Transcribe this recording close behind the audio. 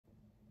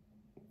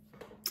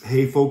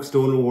Hey folks,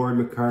 Donal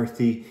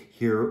Ward-McCarthy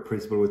here,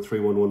 Principal with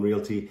 311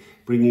 Realty,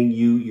 bringing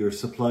you your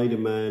supply,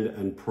 demand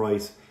and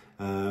price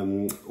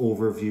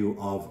overview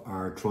of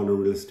our Toronto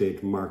real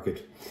estate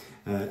market.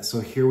 So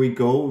here we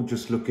go,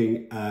 just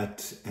looking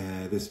at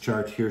this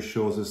chart here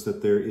shows us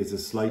that there is a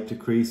slight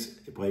decrease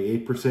by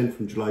 8%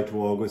 from July to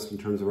August in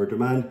terms of our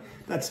demand.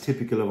 That's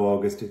typical of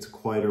August, it's a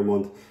quieter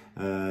month.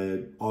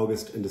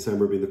 August and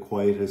December being the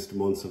quietest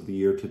months of the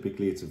year,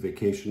 typically it's a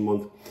vacation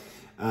month.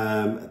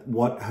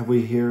 What have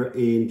we here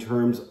in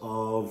terms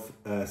of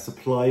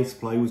supply?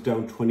 Supply was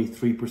down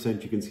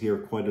 23%. You can see here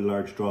quite a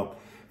large drop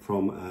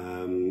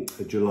from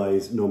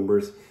July's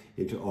numbers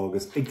into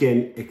August.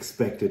 Again,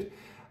 expected.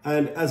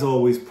 And as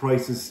always,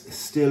 prices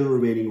still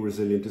remaining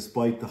resilient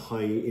despite the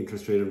high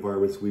interest rate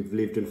environments we've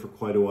lived in for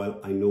quite a while.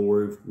 I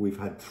know we've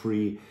had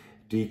 3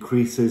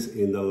 decreases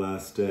in the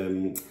last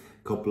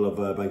couple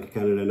of Bank of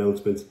Canada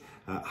announcements.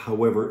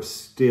 However,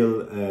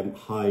 still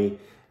high.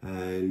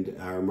 And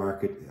our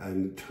market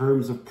in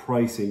terms of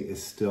pricing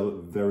is still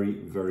very,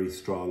 very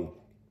strong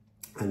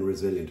and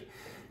resilient.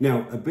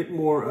 Now, a bit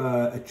more,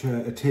 a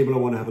table I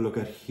want to have a look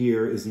at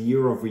here is the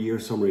year-over-year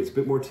summary. It's a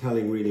bit more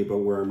telling really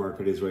about where our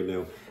market is right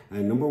now.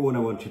 And number one I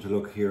want you to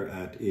look here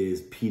at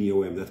is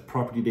PDOM, that's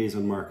property days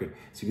on market.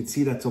 So you can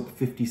see that's up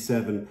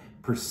 57%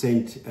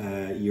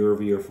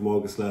 year-over-year from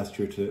August last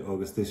year to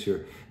August this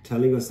year,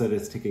 telling us that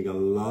it's taking a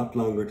lot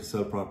longer to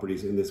sell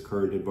properties in this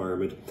current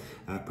environment,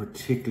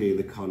 particularly in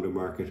the condo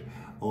market.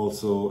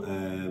 Also,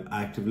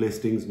 active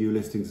listings, new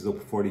listings is up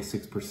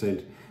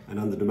 46%. And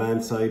on the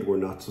demand side, we're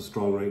not so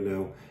strong right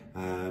now.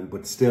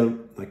 But still,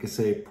 like I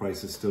say,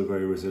 price is still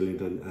very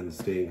resilient and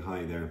staying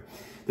high there.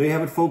 There you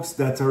have it, folks.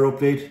 That's our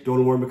update.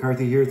 Donal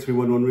Ward-McCarthy here,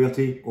 311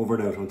 Realty. Over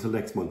and out. Until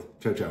next month.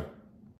 Ciao, ciao.